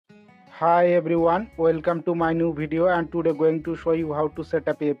Hi everyone, welcome to my new video, and today going to show you how to set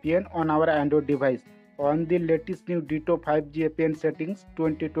up APN on our Android device on the latest new Ditto 5G APN settings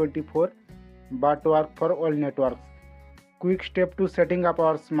 2024, but work for all networks. Quick step to setting up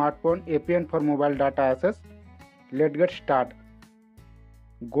our smartphone APN for mobile data access. Let's get started.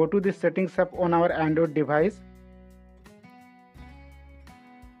 Go to the settings app on our Android device.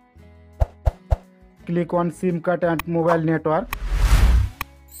 Click on SIM card and mobile network.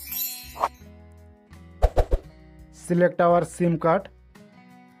 Select our SIM card.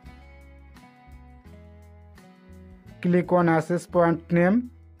 Click on access point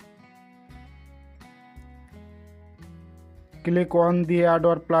name. Click on the add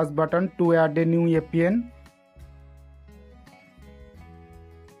or plus button to add a new APN.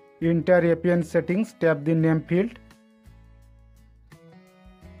 Enter APN settings, tap the name field.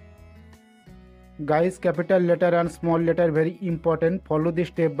 Guys, capital letter and small letter very important. Follow the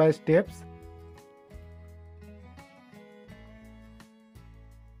step by steps.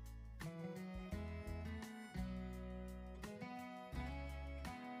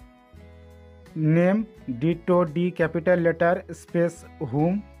 Name Ditto D capital letter space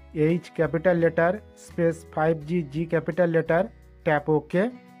home, H capital letter space 5G G capital letter, tap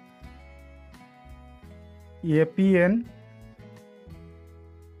OK. APN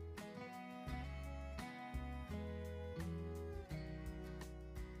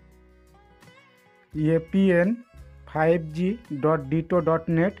APN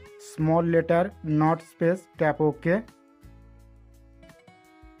 5G.ditto.net, small letter not space, tap OK.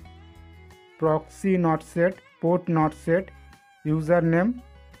 Proxy not set, port not set, username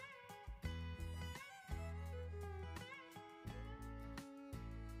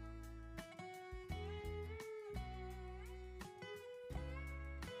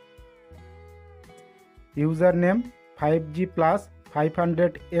username 5G plus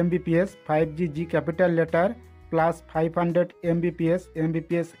 500 Mbps 5G G capital letter plus 500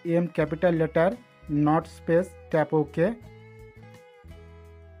 Mbps M capital letter not space, tap OK.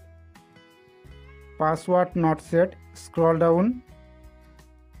 Password not set, scroll down.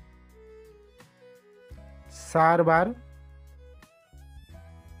 Server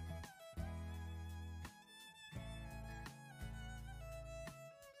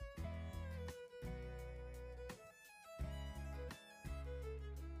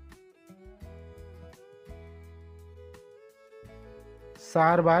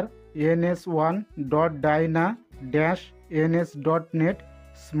ns1.dyna-ns.net,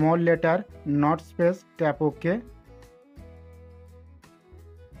 small letter not space, tap OK.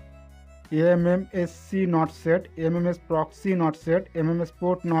 MMSC not set, MMS proxy not set, MMS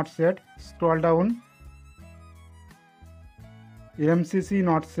port not set, scroll down. MCC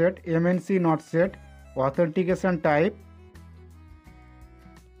not set, MNC not set, authentication type,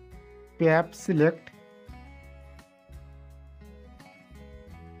 PAP select,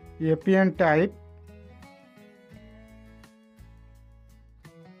 APN type,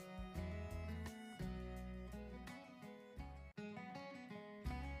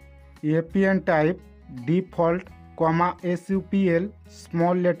 default, SUPL,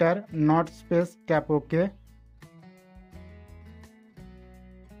 small letter not space, tap OK.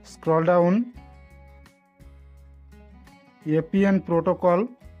 Scroll down. APN protocol,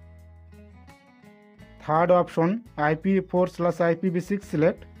 third option IP4/IPv6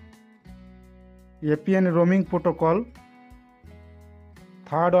 select. APN roaming protocol,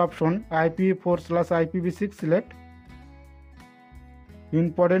 third option IP4/IPv6 select.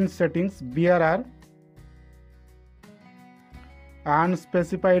 Important settings BRR,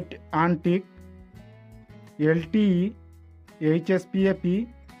 unspecified untick, LTE, HSPAP,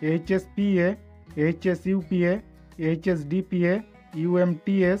 HSPA, HSUPA, HSDPA,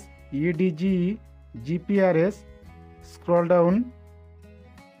 UMTS, EDGE, GPRS. Scroll down.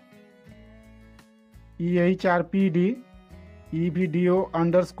 EHRPD,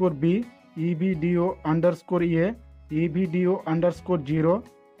 EVDO_B, EVDO_A, EVDO_0,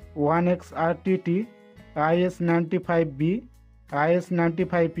 1XRTT, IS95B,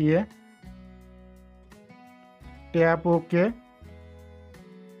 IS95PA, tap OK.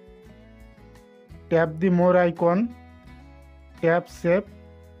 Tap the more icon, tap save.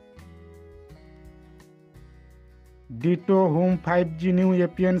 Ditto Home 5G new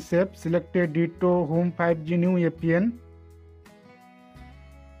APN save, selected Ditto Home 5G new APN.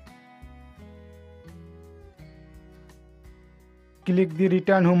 Click the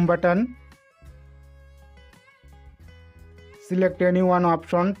return home button. Select any one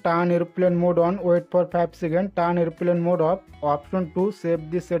option, turn airplane mode on, wait for 5 seconds, turn airplane mode off. Option 2,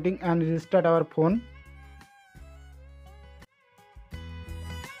 save the setting and restart our phone.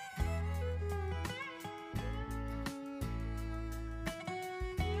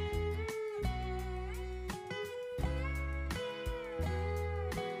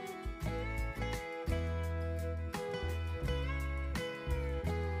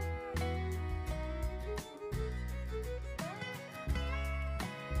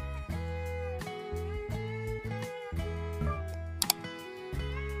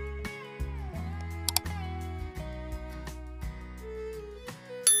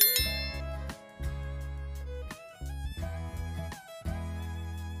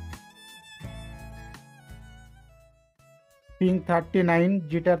 ping 39,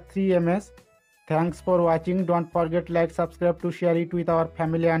 jitter 3 ms. Thanks for watching. Don't forget like, subscribe to share it with our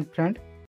family and friend.